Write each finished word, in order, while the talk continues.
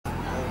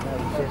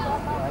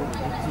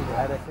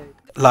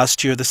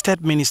Last year, the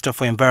State Minister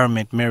for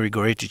Environment, Mary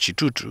Goretti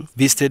Kitutu,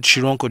 visited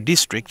Shironko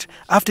district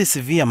after a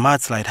severe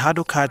mudslide had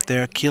occurred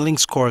there, killing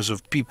scores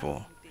of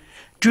people.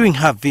 During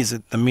her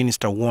visit, the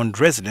minister warned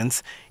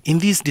residents in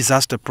these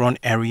disaster-prone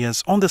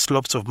areas on the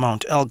slopes of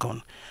Mount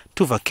Elgon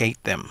to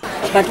vacate them.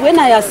 But when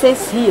I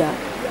assess here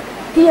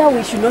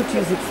we should not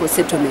use it for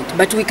settlement,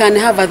 but we can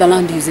have other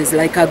land uses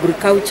like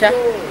agriculture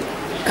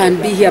can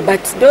be here.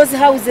 But those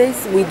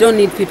houses, we don't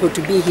need people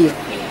to be here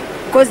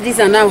because these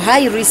are now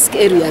high-risk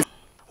areas.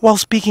 While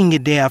speaking a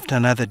day after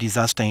another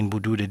disaster in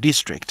Buduuda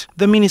district,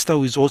 the minister,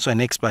 who is also an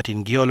expert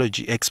in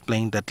geology,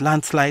 explained that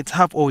landslides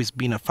have always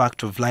been a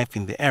fact of life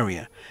in the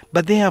area,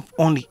 but they have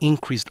only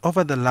increased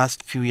over the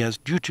last few years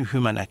due to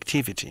human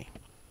activity.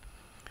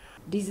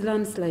 These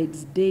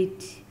landslides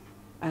date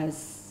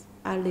as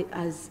early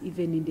as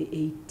even in the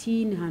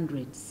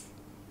 1800s,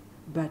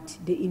 but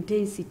the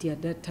intensity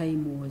at that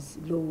time was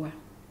lower.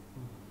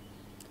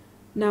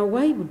 Now,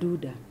 why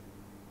Buduuda?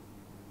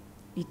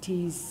 It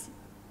is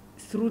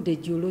through the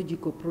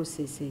geological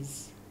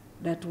processes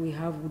that we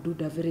have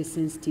Buduuda very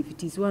sensitive.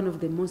 It is one of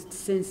the most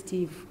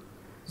sensitive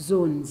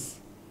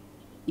zones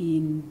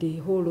in the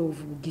whole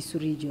of Gisu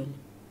region.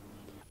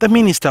 The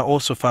minister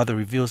also further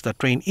reveals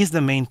that rain is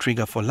the main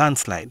trigger for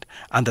landslide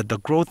and that the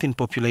growth in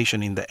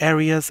population in the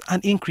areas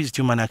and increased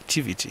human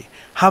activity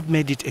have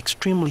made it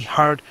extremely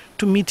hard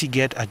to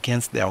mitigate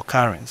against the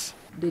occurrence.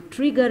 The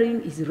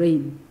triggering is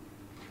rain.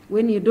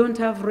 When you don't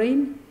have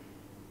rain,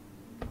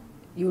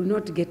 you will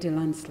not get a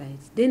landslide.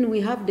 Then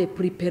we have the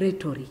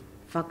preparatory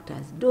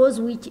factors,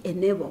 those which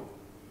enable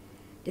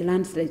the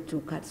landslide to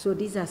occur. So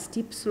these are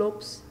steep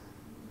slopes.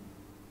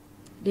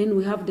 Then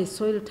we have the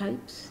soil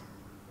types.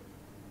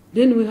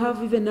 Then we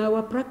have even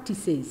our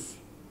practices.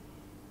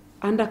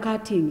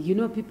 Undercutting, you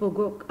know, people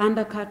go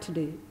undercut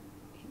the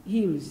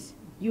hills.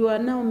 You are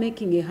now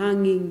making a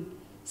hanging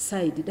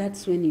side.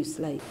 That's when you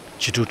slide.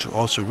 Kitutu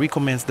also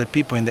recommends that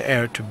people in the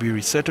area to be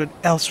resettled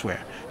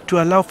elsewhere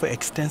to allow for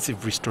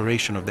extensive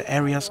restoration of the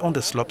areas on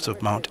the slopes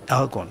of Mount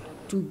Elgon.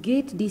 To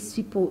get these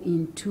people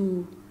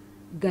into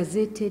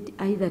gazetted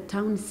either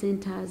town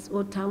centers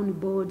or town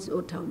boards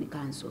or town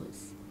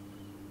councils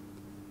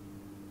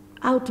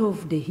out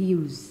of the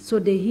hills. So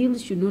the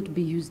hills should not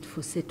be used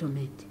for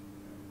settlement.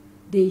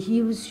 The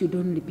hills should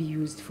only be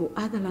used for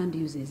other land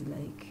uses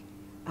like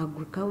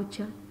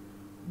agriculture,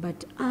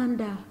 but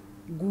under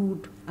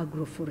good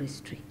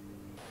agroforestry.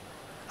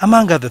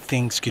 Among other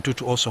things,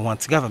 Kitutu also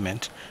wants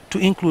government to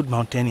include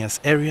mountainous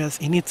areas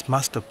in its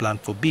master plan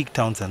for big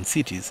towns and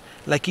cities,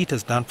 like it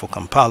has done for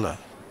Kampala.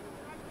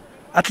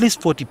 At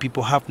least 40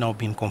 people have now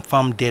been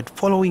confirmed dead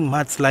following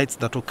mudslides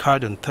that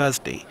occurred on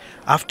Thursday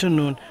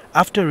afternoon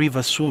after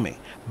River Sume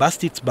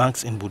burst its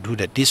banks in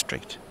Buduuda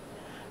district.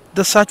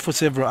 The search for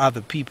several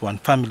other people and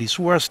families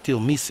who are still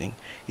missing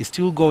is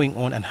still going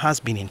on and has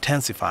been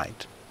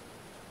intensified.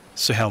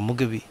 Suhail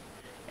Mugabe,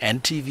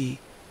 NTV,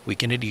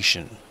 Weekend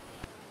Edition.